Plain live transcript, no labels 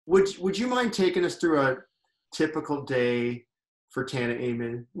Would you mind taking us through a typical day for Tana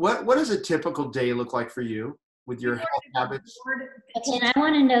Amen? What does a typical day look like for you with your health habits? Okay, and I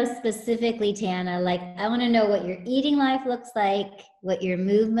want to know specifically, Tana, like I want to know what your eating life looks like, what your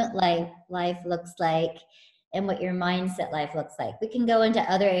movement life looks like, and what your mindset life looks like. We can go into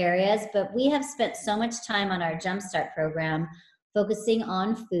other areas, but we have spent so much time on our Jumpstart program focusing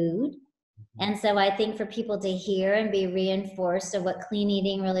on food. And so I think for people to hear and be reinforced of what clean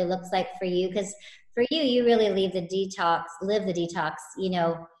eating really looks like for you, because for you, you really live the detox,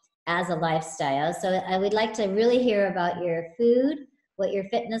 as a lifestyle. So I would like to really hear about your food, what your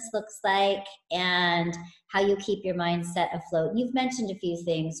fitness looks like, and how you keep your mindset afloat. You've mentioned a few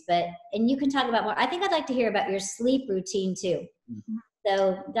things, and you can talk about more. I think I'd like to hear about your sleep routine too. Mm-hmm.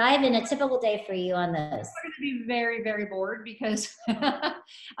 So dive in a typical day for you on those. We're going to be very, very bored because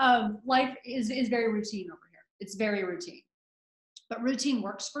life is very routine over here. It's very routine. But routine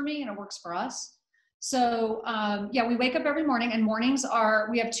works for me and it works for us. So we wake up every morning, and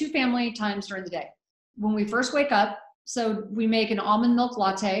we have 2 family times during the day. When we first wake up, so we make an almond milk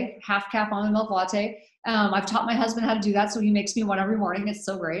latte, half-cap almond milk latte. I've taught my husband how to do that, so he makes me one every morning. It's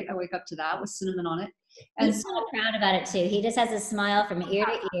so great. I wake up to that with cinnamon on it. And he's so proud about it too. He just has a smile from ear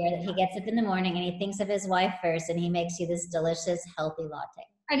to ear that he gets up in the morning and he thinks of his wife first, and he makes you this delicious, healthy latte.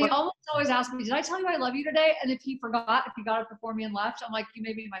 And he always asks me, did I tell you I love you today? And if he got up before me and left, I'm like, you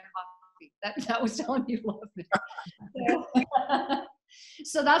made me my coffee. That was telling you love me.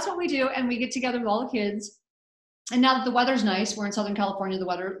 So that's what we do. And we get together with all the kids. And now that the weather's nice, we're in Southern California,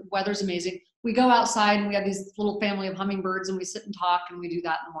 the weather's amazing. We go outside and we have these little family of hummingbirds, and we sit and talk, and we do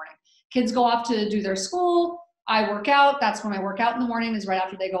that in the morning. Kids go off to do their school. I work out. That's when I work out in the morning, is right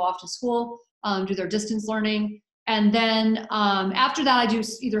after they go off to school, do their distance learning. And then after that, I do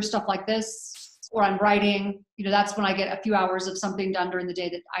either stuff like this, or I'm writing. That's when I get a few hours of something done during the day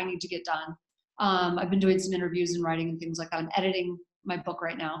that I need to get done. I've been doing some interviews and writing and things like that. I'm editing my book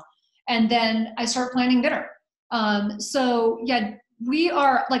right now. And then I start planning dinner. We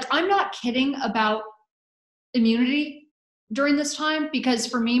are I'm not kidding about immunity during this time, because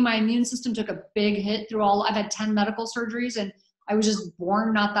for me, my immune system took a big hit I've had 10 medical surgeries, and I was just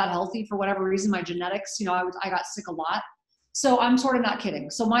born not that healthy for whatever reason. My genetics, I got sick a lot. So I'm sort of not kidding.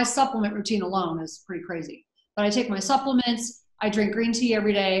 So my supplement routine alone is pretty crazy. But I take my supplements. I drink green tea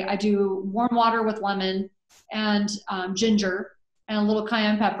every day. I do warm water with lemon and ginger and a little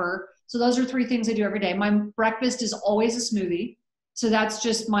cayenne pepper. So those are 3 things I do every day. My breakfast is always a smoothie. So that's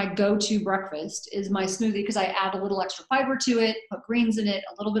just my go-to breakfast, is my smoothie, because I add a little extra fiber to it, put greens in it,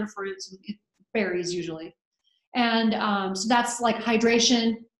 a little bit of fruits, and berries usually. And so that's like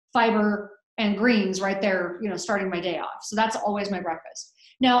hydration, fiber, and greens right there, starting my day off. So that's always my breakfast.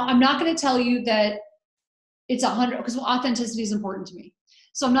 Now, I'm not going to tell you that it's 100, because authenticity is important to me.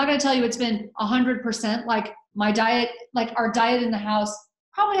 So I'm not going to tell you it's been 100%. Like my diet, like our diet in the house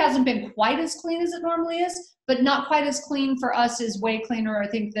probably hasn't been quite as clean as it normally is, but not quite as clean for us is way cleaner, I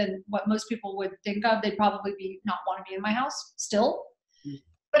think, than what most people would think of. They'd probably not want to be in my house still.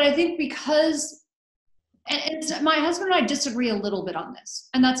 But I think because, and my husband and I disagree a little bit on this,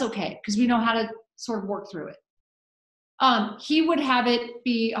 and that's okay, because we know how to sort of work through it. He would have it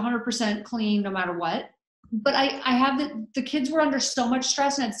be 100% clean no matter what. But I have the kids were under so much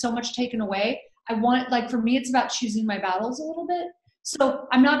stress and had so much taken away. For me, it's about choosing my battles a little bit. So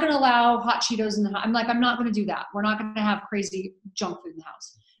I'm not going to allow hot Cheetos in the house. I'm not going to do that. We're not going to have crazy junk food in the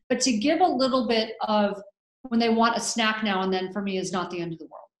house. But to give a little bit of when they want a snack now and then, for me, is not the end of the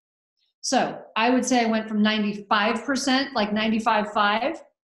world. So I would say I went from 95%, like 95.5,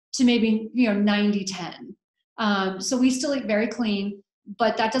 to maybe 90-10. So we still eat very clean,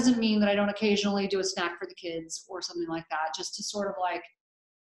 but that doesn't mean that I don't occasionally do a snack for the kids or something like that, just to sort of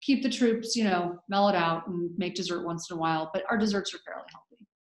keep the troops, mellowed out, and make dessert once in a while. But our desserts are fairly healthy.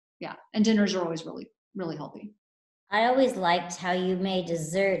 Yeah. And dinners are always really, really healthy. I always liked how you made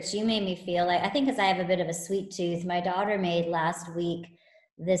desserts. You made me feel like, I think because I have a bit of a sweet tooth, my daughter made last week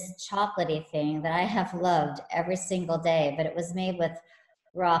this chocolatey thing that I have loved every single day, but it was made with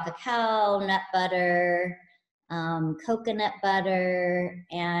raw cacao, nut butter, coconut butter,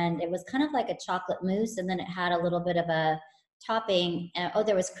 and it was kind of like a chocolate mousse, and then it had a little bit of a topping.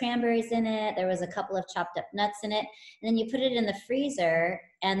 There was cranberries in it, there was a couple of chopped up nuts in it, and then you put it in the freezer,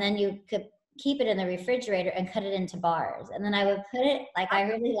 and then you could keep it in the refrigerator and cut it into bars. And then I would put it, I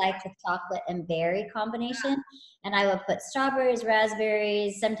really liked the chocolate and berry combination, and I would put strawberries,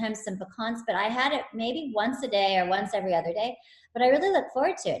 raspberries, sometimes some pecans, but I had it maybe once a day or once every other day. But I really look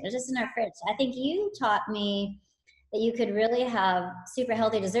forward to it. It's just in our fridge. I think you taught me that you could really have super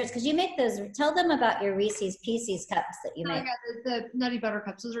healthy desserts. Because you make those, tell them about your Reese's Pieces cups that you make. The Nutty Butter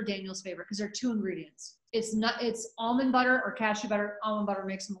Cups, those are Daniel's favorite because they're 2 ingredients. It's almond butter or cashew butter. Almond butter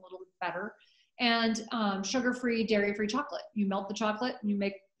makes them a little bit better. And sugar-free, dairy-free chocolate. You melt the chocolate and you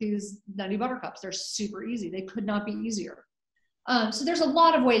make these Nutty Butter Cups. They're super easy. They could not be easier. So there's a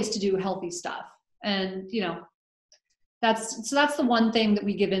lot of ways to do healthy stuff. And, you know, that's the one thing that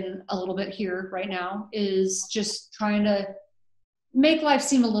we give in a little bit here right now is just trying to make life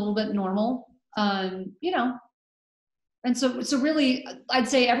seem a little bit normal. You know, and so really I'd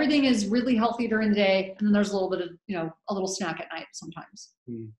say everything is really healthy during the day. And then there's a little bit of, you know, a little snack at night sometimes.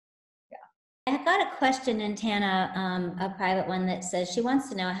 I got a question in Tana, a private one that says she wants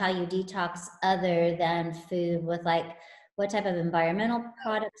to know how you detox other than food with like, what type of environmental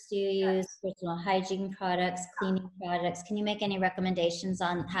products do you use, personal hygiene products, cleaning products? Can you make any recommendations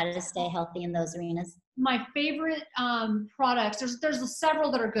on how to stay healthy in those arenas? My favorite products, there's several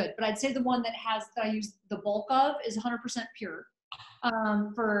that are good, but I'd say the one that I use the bulk of is 100% pure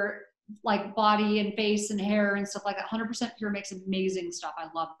for like body and face and hair and stuff like that. 100% pure makes amazing stuff. I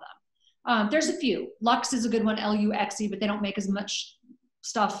love them. There's a few. Luxe is a good one, Luxe, but they don't make as much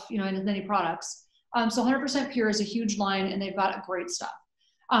stuff, you know, in as many products. So 100% pure is a huge line and they've got great stuff.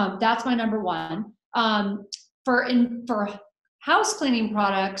 That's my number one. For house cleaning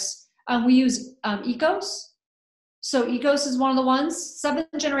products, we use Ecos. So Ecos is one of the ones. 7th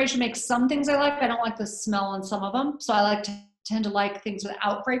generation makes some things I like. I don't like the smell on some of them. So I tend to like things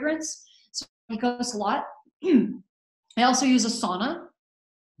without fragrance. So Ecos a lot. I also use a sauna.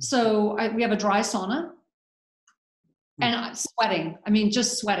 So we have a dry sauna. And sweating. I mean,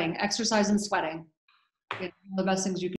 just sweating, exercise and sweating. It's one of the best things you can